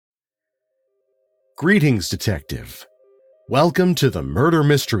Greetings, Detective. Welcome to the Murder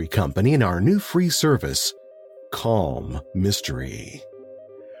Mystery Company and our new free service, Calm Mystery.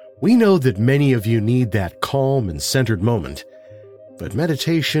 We know that many of you need that calm and centered moment, but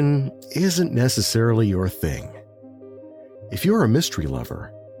meditation isn't necessarily your thing. If you're a mystery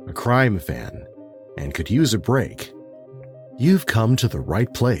lover, a crime fan, and could use a break, you've come to the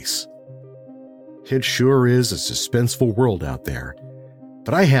right place. It sure is a suspenseful world out there,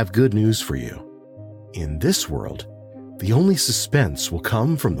 but I have good news for you. In this world, the only suspense will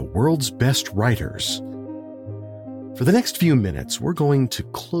come from the world's best writers. For the next few minutes, we're going to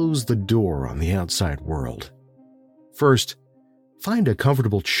close the door on the outside world. First, find a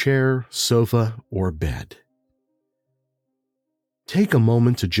comfortable chair, sofa, or bed. Take a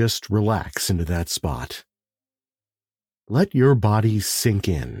moment to just relax into that spot. Let your body sink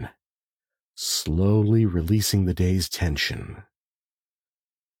in, slowly releasing the day's tension.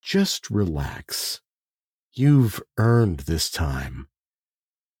 Just relax. You've earned this time.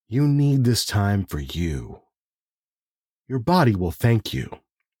 You need this time for you. Your body will thank you.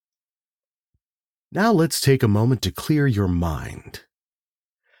 Now let's take a moment to clear your mind.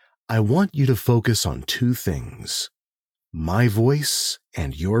 I want you to focus on two things: my voice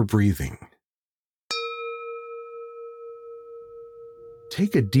and your breathing.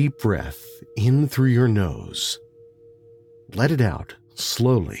 Take a deep breath in through your nose. Let it out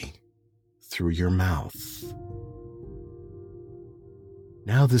slowly through your mouth.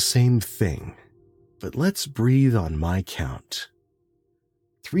 Now the same thing, but let's breathe on my count.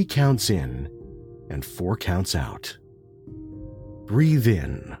 3 counts in and 4 counts out. Breathe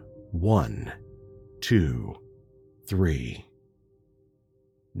in. 1, 2, 3.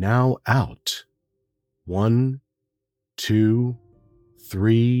 Now out. 1, 2,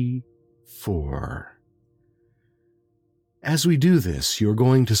 3, 4. As we do this, you're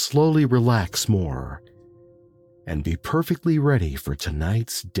going to slowly relax more and be perfectly ready for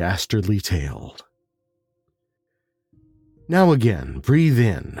tonight's dastardly tale. Now again, breathe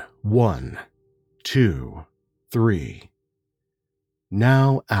in. 1, 2, 3.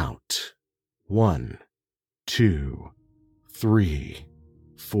 Now out. 1, 2, 3,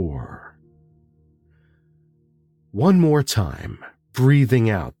 4. One more time, breathing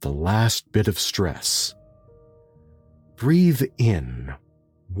out the last bit of stress. Breathe in.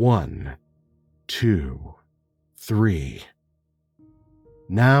 1, 2, 3.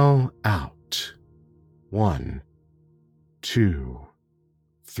 Now out. 1, 2,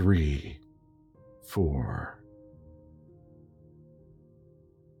 3, 4.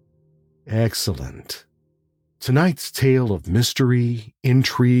 Excellent. Tonight's tale of mystery,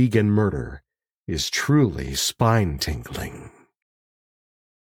 intrigue, and murder is truly spine-tingling.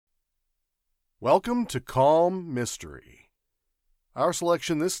 Welcome to Calm Mystery. Our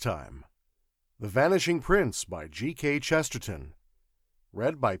selection this time, The Vanishing Prince by G.K. Chesterton,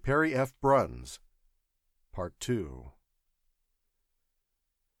 read by Perry F. Bruns, Part 2.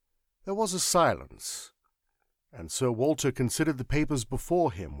 There was a silence, and Sir Walter considered the papers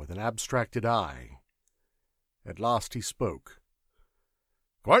before him with an abstracted eye. At last he spoke.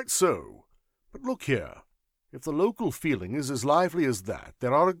 "Quite so, but look here. If the local feeling is as lively as that,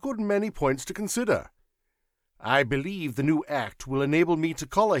 there are a good many points to consider. I believe the new Act will enable me to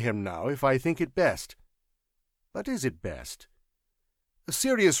collar him now if I think it best. But is it best? A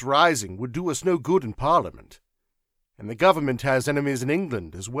serious rising would do us no good in Parliament, and the government has enemies in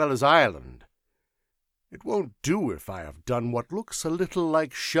England as well as Ireland. It won't do if I have done what looks a little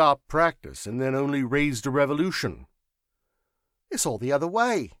like sharp practice and then only raised a revolution." "It's all the other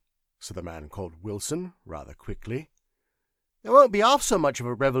way," said the man called Wilson, rather quickly. "There won't be half so much of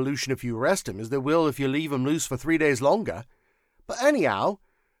a revolution if you arrest him as there will if you leave him loose for 3 days longer. But anyhow,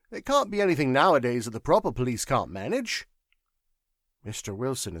 there can't be anything nowadays that the proper police can't manage." "Mr.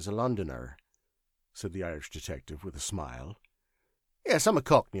 Wilson is a Londoner," said the Irish detective with a smile. "Yes, I'm a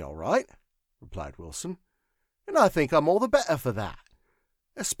Cockney, all right," replied Wilson, "and I think I'm all the better for that,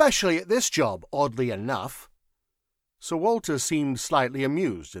 especially at this job, oddly enough." Sir Walter seemed slightly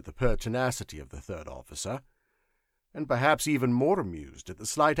amused at the pertinacity of the third officer, and perhaps even more amused at the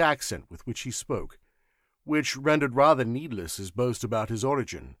slight accent with which he spoke, which rendered rather needless his boast about his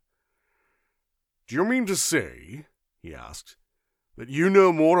origin. "Do you mean to say," he asked, "that you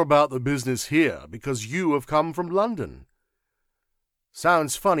know more about the business here because you have come from London?"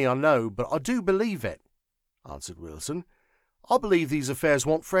 "Sounds funny, I know, but I do believe it," answered Wilson. "I believe these affairs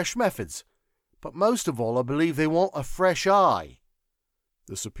want fresh methods, but most of all I believe they want a fresh eye."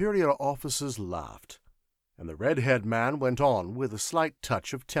 The superior officers laughed, and the red-haired man went on with a slight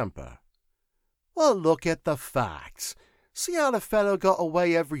touch of temper. "Well, look at the facts. See how the fellow got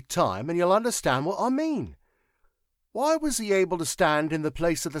away every time, and you'll understand what I mean. Why was he able to stand in the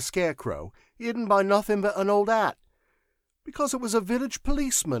place of the Scarecrow, hidden by nothing but an old hat? Because it was a village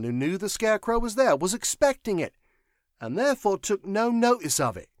policeman who knew the Scarecrow was there, was expecting it, and therefore took no notice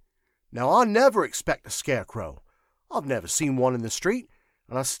of it. Now, I never expect a Scarecrow. I've never seen one in the street,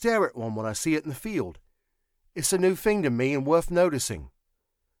 and I stare at one when I see it in the field. It's a new thing to me and worth noticing.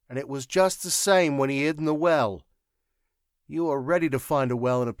 And it was just the same when he hid in the well. You are ready to find a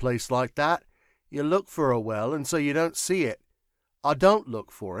well in a place like that. You look for a well, and so you don't see it. I don't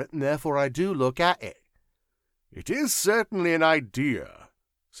look for it, and therefore I do look at it. It is certainly an idea,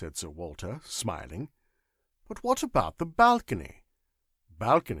 said Sir Walter, smiling. But what about the balcony?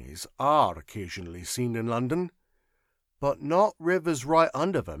 Balconies are occasionally seen in London. But not rivers right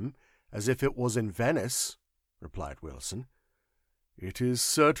under them, as if it was in Venice, replied Wilson. It is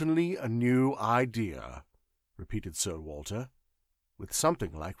certainly a new idea, repeated Sir Walter, with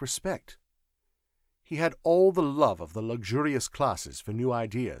something like respect. He had all the love of the luxurious classes for new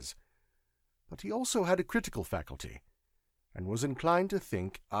ideas, but he also had a critical faculty, and was inclined to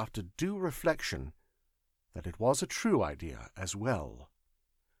think, after due reflection, that it was a true idea as well.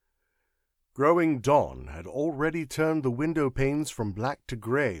 Growing dawn had already turned the window panes from black to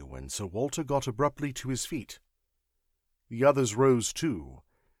grey when Sir Walter got abruptly to his feet. The others rose too,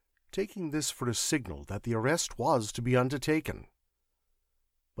 taking this for a signal that the arrest was to be undertaken.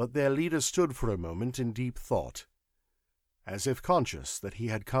 But their leader stood for a moment in deep thought, as if conscious that he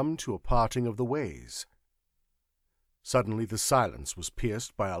had come to a parting of the ways. Suddenly the silence was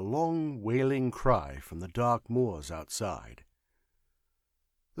pierced by a long, wailing cry from the dark moors outside.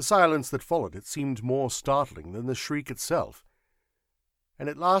 The silence that followed it seemed more startling than the shriek itself, and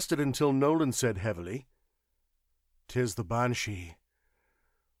it lasted until Nolan said heavily, "'Tis the Banshee.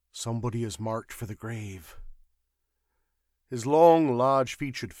 Somebody is marked for the grave." His long,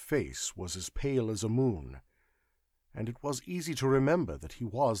 large-featured face was as pale as a moon, and it was easy to remember that he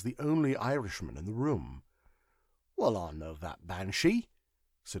was the only Irishman in the room. "Well, I know that Banshee,"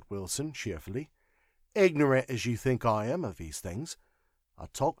 said Wilson cheerfully. "Ignorant as you think I am of these things, I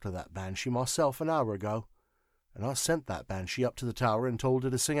talked to that Banshee myself an hour ago, and I sent that Banshee up to the tower and told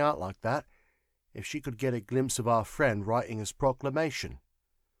her to sing out like that if she could get a glimpse of our friend writing his proclamation."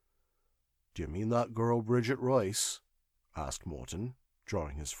 "Do you mean that girl Bridget Royce?" asked Morton,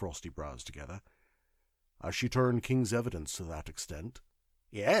 drawing his frosty brows together. "Has she turned King's evidence to that extent?"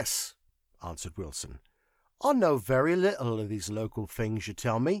 "Yes," answered Wilson. "I know very little of these local things you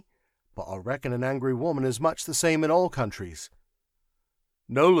tell me, but I reckon an angry woman is much the same in all countries."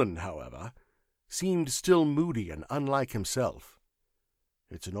 Nolan, however, seemed still moody and unlike himself.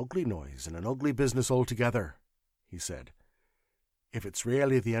 "It's an ugly noise and an ugly business altogether," he said. "If it's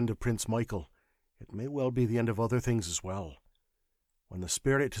really the end of Prince Michael, it may well be the end of other things as well. When the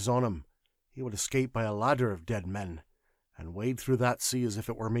spirit is on him, he will escape by a ladder of dead men, and wade through that sea as if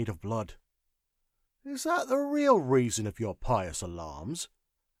it were made of blood." "Is that the real reason of your pious alarms?"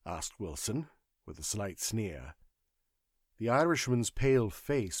 asked Wilson, with a slight sneer. The Irishman's pale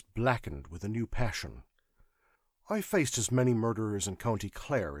face blackened with a new passion. "I faced as many murderers in County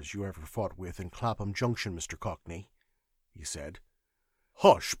Clare as you ever fought with in Clapham Junction, Mr. Cockney," he said.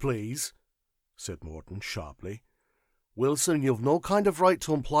 "Hush, please," said Morton sharply. "Wilson, you've no kind of right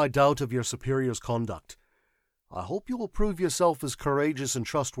to imply doubt of your superior's conduct. I hope you will prove yourself as courageous and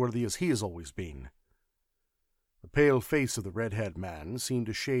trustworthy as he has always been." The pale face of the red-haired man seemed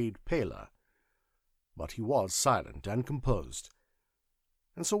a shade paler, but he was silent and composed,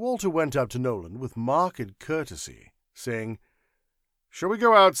 and Sir Walter went up to Nolan with marked courtesy, saying, "Shall we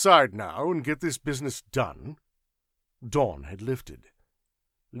go outside now and get this business done?" Dawn had lifted,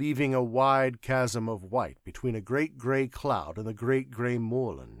 leaving a wide chasm of white between a great grey cloud and the great grey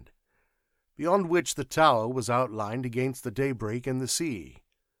moorland, beyond which the tower was outlined against the daybreak and the sea.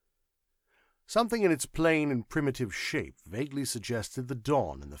 Something in its plain and primitive shape vaguely suggested the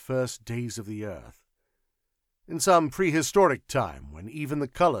dawn in the first days of the earth, in some prehistoric time when even the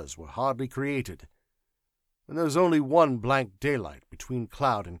colors were hardly created, when there was only one blank daylight between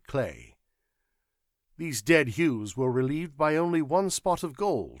cloud and clay. These dead hues were relieved by only one spot of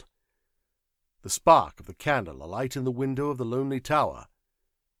gold, the spark of the candle alight in the window of the lonely tower,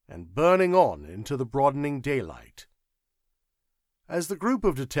 and burning on into the broadening daylight. As the group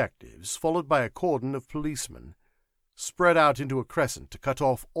of detectives, followed by a cordon of policemen, spread out into a crescent to cut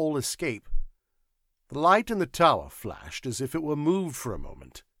off all escape, the light in the tower flashed as if it were moved for a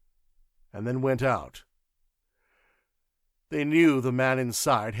moment, and then went out. They knew the man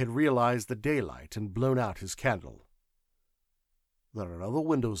inside had realized the daylight and blown out his candle. "There are other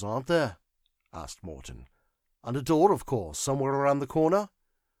windows, aren't there?" asked Morton. And a door, of course, somewhere around the corner.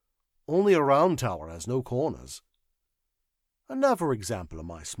 Only a round tower has no corners. Another example of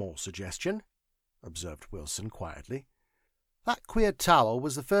my small suggestion, observed Wilson quietly. That queer tower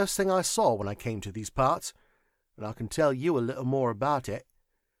was the first thing I saw when I came to these parts, and I can tell you a little more about it,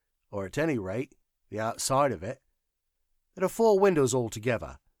 or at any rate, the outside of it. There are 4 windows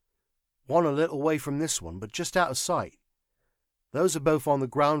altogether, one a little way from this one, but just out of sight. Those are both on the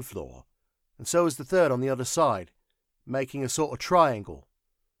ground floor, and so is the third on the other side, making a sort of triangle.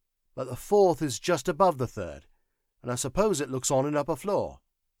 But the 4th is just above the third, and I suppose it looks on an upper floor.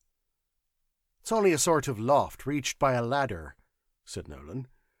 It's only a sort of loft reached by a ladder, said Nolan.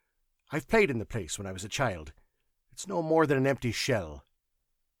 I've played in the place when I was a child. It's no more than an empty shell.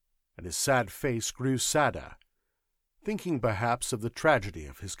 And his sad face grew sadder, thinking perhaps of the tragedy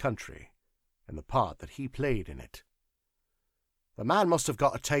of his country and the part that he played in it. The man must have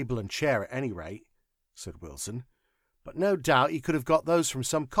got a table and chair at any rate, said Wilson, but no doubt he could have got those from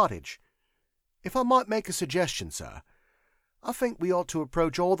some cottage. If I might make a suggestion, sir, I think we ought to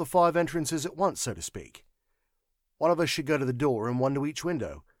approach all the 5 entrances at once, so to speak. One of us should go to the door and one to each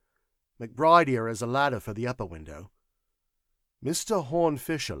window. McBride here has a ladder for the upper window. Mr. Horn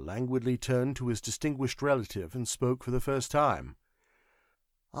Fisher languidly turned to his distinguished relative and spoke for the first time.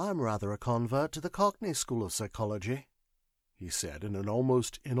 I'm rather a convert to the Cockney School of Psychology, he said in an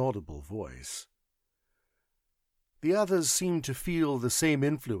almost inaudible voice. The others seemed to feel the same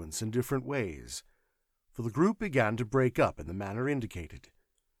influence in different ways, for the group began to break up in the manner indicated.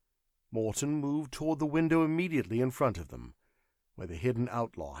 Morton moved toward the window immediately in front of them, where the hidden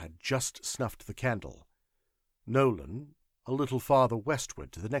outlaw had just snuffed the candle. Nolan a little farther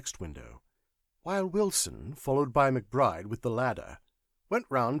westward to the next window, while Wilson, followed by McBride with the ladder, went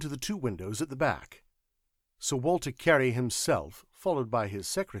round to the 2 windows at the back. Sir Walter Carey himself, followed by his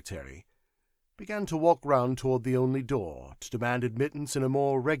secretary, began to walk round toward the only door to demand admittance in a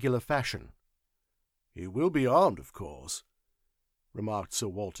more regular fashion. "He will be armed, of course," remarked Sir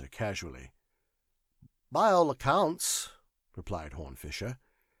Walter casually. "By all accounts," replied Horn Fisher,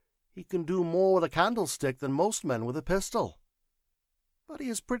 "he can do more with a candlestick than most men with a pistol. But he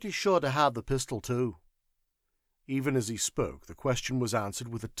is pretty sure to have the pistol too." Even as he spoke, the question was answered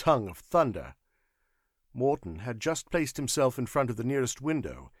with a tongue of thunder. Morton had just placed himself in front of the nearest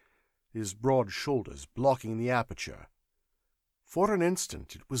window, his broad shoulders blocking the aperture. For an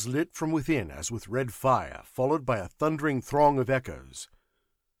instant it was lit from within as with red fire, followed by a thundering throng of echoes.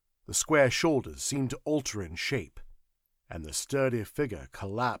 The square shoulders seemed to alter in shape, and the sturdy figure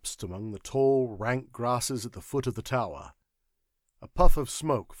collapsed among the tall, rank grasses at the foot of the tower. A puff of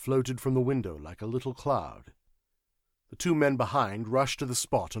smoke floated from the window like a little cloud. The 2 men behind rushed to the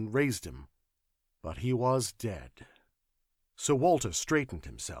spot and raised him, but he was dead. Sir Walter straightened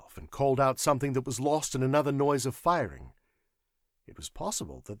himself and called out something that was lost in another noise of firing. It was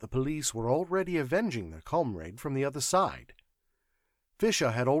possible that the police were already avenging their comrade from the other side.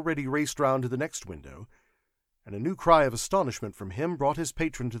 Fisher had already raced round to the next window, and a new cry of astonishment from him brought his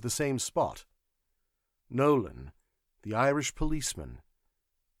patron to the same spot. Nolan, the Irish policeman,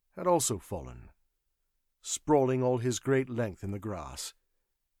 had also fallen, sprawling all his great length in the grass,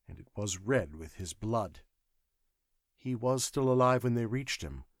 and it was red with his blood. He was still alive when they reached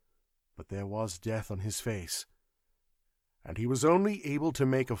him, but there was death on his face, and he was only able to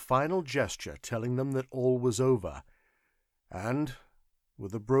make a final gesture telling them that all was over, and,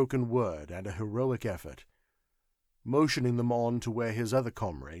 with a broken word and a heroic effort, motioning them on to where his other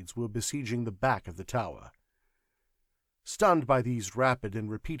comrades were besieging the back of the tower. Stunned by these rapid and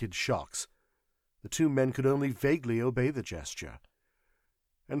repeated shocks, the 2 men could only vaguely obey the gesture,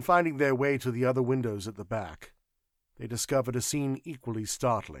 and finding their way to the other windows at the back, they discovered a scene equally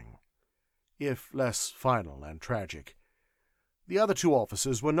startling, if less final and tragic. The other 2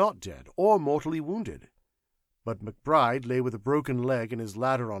 officers were not dead or mortally wounded, but McBride lay with a broken leg and his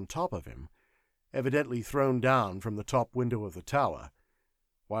ladder on top of him, evidently thrown down from the top window of the tower,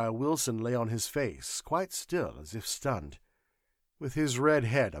 while Wilson lay on his face, quite still as if stunned, with his red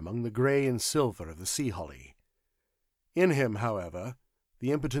head among the grey and silver of the sea holly. In him, however,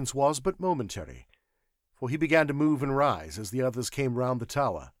 the impotence was but momentary, for he began to move and rise as the others came round the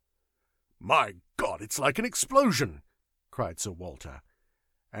tower. "My God, it's like an explosion!" cried Sir Walter,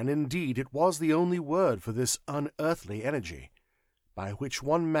 and indeed it was the only word for this unearthly energy, by which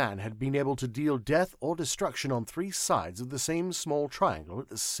one man had been able to deal death or destruction on 3 sides of the same small triangle at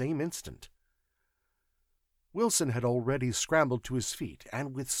the same instant. Wilson had already scrambled to his feet,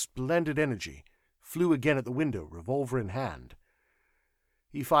 and with splendid energy flew again at the window, revolver in hand.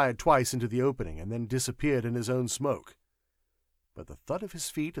 He fired twice into the opening and then disappeared in his own smoke. But the thud of his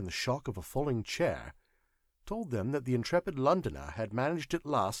feet and the shock of a falling chair told them that the intrepid Londoner had managed at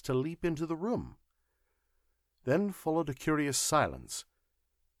last to leap into the room. Then followed a curious silence,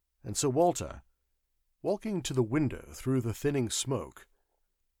 and Sir Walter, walking to the window through the thinning smoke,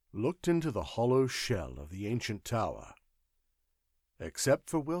 looked into the hollow shell of the ancient tower. Except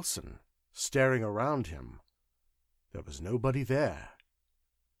for Wilson, staring around him, there was nobody there.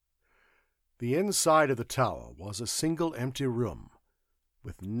 The inside of the tower was a single empty room,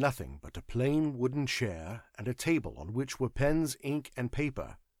 with nothing but a plain wooden chair and a table on which were pens, ink, and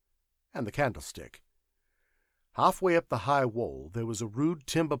paper, and the candlestick. Halfway up the high wall there was a rude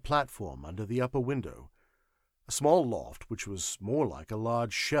timber platform under the upper window, a small loft which was more like a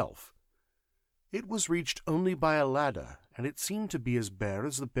large shelf. It was reached only by a ladder, and it seemed to be as bare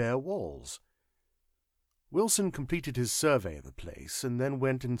as the bare walls. Wilson completed his survey of the place, and then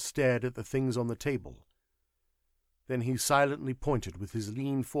went and stared at the things on the table. Then he silently pointed with his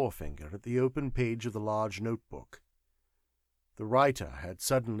lean forefinger at the open page of the large notebook. The writer had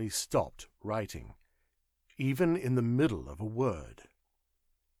suddenly stopped writing, even in the middle of a word.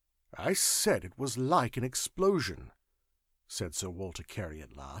 "I said it was like an explosion," said Sir Walter Carey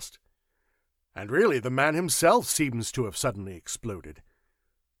at last. "And really the man himself seems to have suddenly exploded.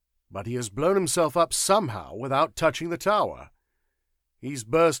 But he has blown himself up somehow without touching the tower. He's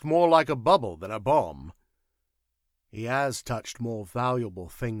burst more like a bubble than a bomb." "He has touched more valuable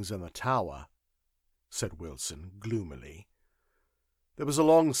things than the tower," said Wilson gloomily. There was a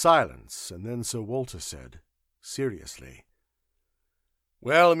long silence, and then Sir Walter said, seriously,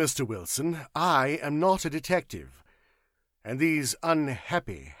 "Well, Mr. Wilson, I am not a detective, and these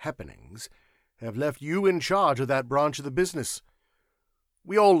unhappy happenings have left you in charge of that branch of the business.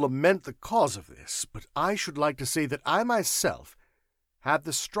 We all lament the cause of this, but I should like to say that I myself have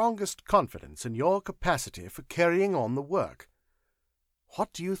the strongest confidence in your capacity for carrying on the work.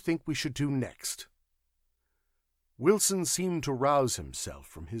 What do you think we should do next?" Wilson seemed to rouse himself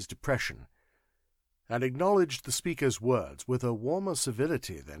from his depression, and acknowledged the speaker's words with a warmer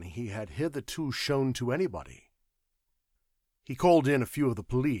civility than he had hitherto shown to anybody. He called in a few of the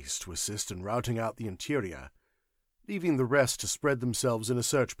police to assist in routing out the interior, leaving the rest to spread themselves in a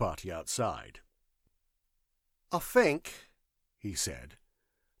search party outside. "I think," he said,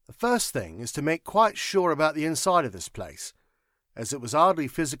 "the first thing is to make quite sure about the inside of this place, as it was hardly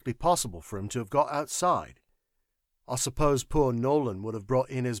physically possible for him to have got outside. I suppose poor Nolan would have brought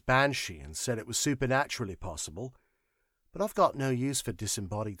in his banshee and said it was supernaturally possible, but I've got no use for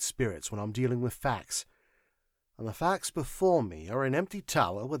disembodied spirits when I'm dealing with facts, and the facts before me are an empty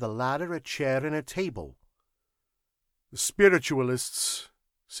tower with a ladder, a chair, and a table." "The spiritualists,"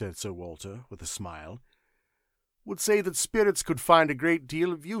 said Sir Walter, with a smile, "would say that spirits could find a great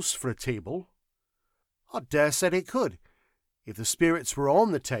deal of use for a table." "I dare say they could, if the spirits were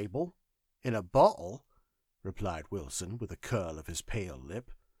on the table, in a bottle," replied Wilson, with a curl of his pale lip.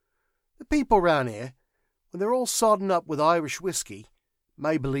 "The people round here, when they're all sodden up with Irish whiskey,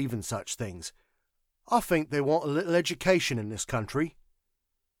 may believe in such things. I think they want a little education in this country."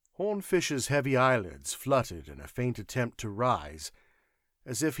 Hornfish's heavy eyelids fluttered in a faint attempt to rise,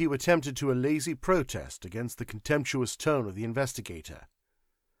 as if he were tempted to a lazy protest against the contemptuous tone of the investigator.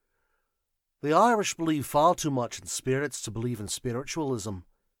 "The Irish believe far too much in spirits to believe in spiritualism,"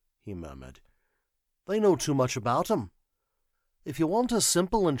 he murmured. "They know too much about 'em. If you want a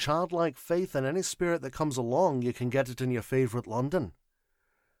simple and childlike faith in any spirit that comes along, you can get it in your favourite London."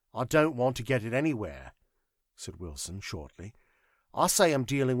 "I don't want to get it anywhere," said Wilson shortly. "I say I'm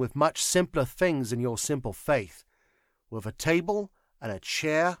dealing with much simpler things than your simple faith, with a table and a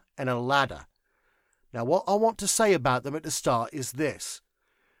chair and a ladder. Now what I want to say about them at the start is this.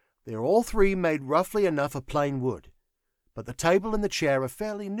 They are all three made roughly enough of plain wood, but the table and the chair are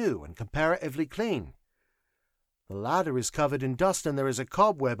fairly new and comparatively clean. The ladder is covered in dust and there is a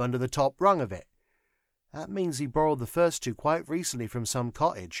cobweb under the top rung of it. That means he borrowed the first two quite recently from some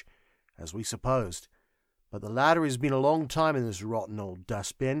cottage, as we supposed, but the ladder has been a long time in this rotten old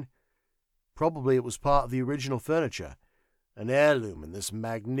dustbin. Probably it was part of the original furniture, an heirloom in this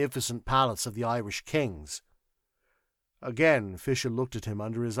magnificent palace of the Irish kings." Again Fisher looked at him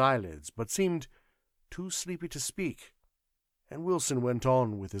under his eyelids, but seemed too sleepy to speak, and Wilson went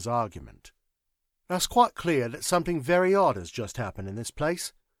on with his argument. "Now it's quite clear that something very odd has just happened in this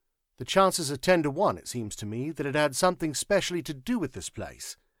place. The chances are 10 to 1, it seems to me, that it had something specially to do with this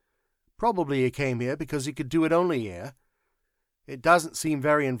place. Probably he came here because he could do it only here. It doesn't seem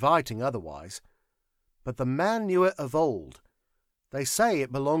very inviting otherwise. But the man knew it of old. They say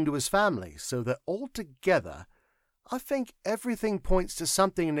it belonged to his family, so that altogether I think everything points to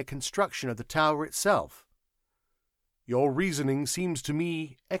something in the construction of the tower itself." "Your reasoning seems to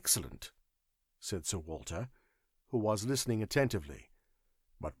me excellent," said Sir Walter, who was listening attentively.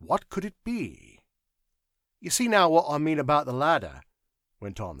 "But what could it be?" "You see now what I mean about the ladder,"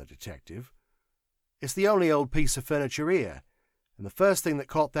 went on the detective. "It's the only old piece of furniture here, and the first thing that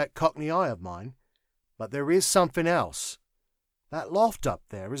caught that cockney eye of mine. But there is something else. That loft up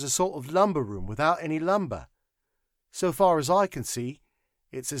there is a sort of lumber room without any lumber. So far as I can see,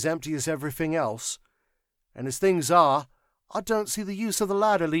 it's as empty as everything else, and as things are, I don't see the use of the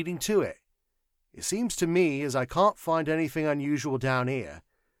ladder leading to it. It seems to me, as I can't find anything unusual down here,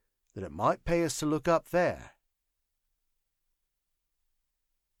 that it might pay us to look up there."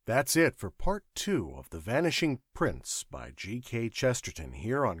 That's it for Part 2 of The Vanishing Prince by G.K. Chesterton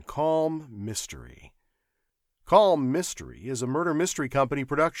here on Calm Mystery. Calm Mystery is a Murder Mystery Company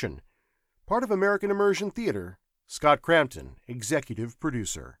production, part of American Immersion Theater. Scott Crampton, executive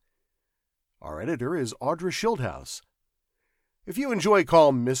producer. Our editor is Audra Schildhouse. If you enjoy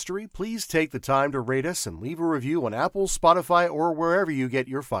Calm Mystery, please take the time to rate us and leave a review on Apple, Spotify, or wherever you get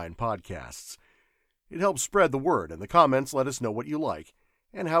your fine podcasts. It helps spread the word, and the comments let us know what you like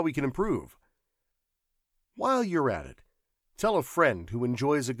and how we can improve. While you're at it, tell a friend who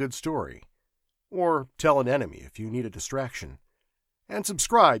enjoys a good story, or tell an enemy if you need a distraction, and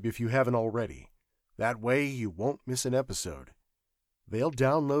subscribe if you haven't already. That way you won't miss an episode. They'll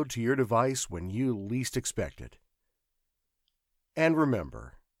download to your device when you least expect it. And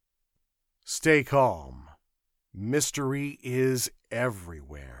remember, stay calm. Mystery is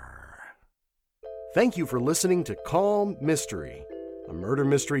everywhere. Thank you for listening to Calm Mystery, a Murder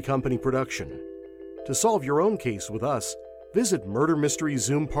Mystery Company production. To solve your own case with us, visit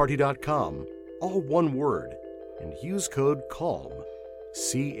murdermysteryzoomparty.com, all one word, and use code CALM,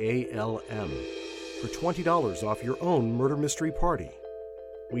 C-A-L-M, for $20 off your own murder mystery party.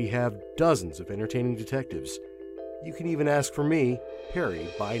 We have dozens of entertaining detectives. You can even ask for me, Perry,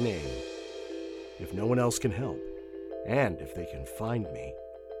 by name. If no one else can help, and if they can find me,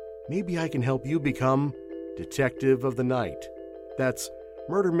 maybe I can help you become Detective of the Night. That's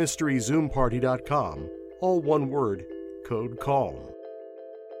murdermysteryzoomparty.com, all one word, code CALM.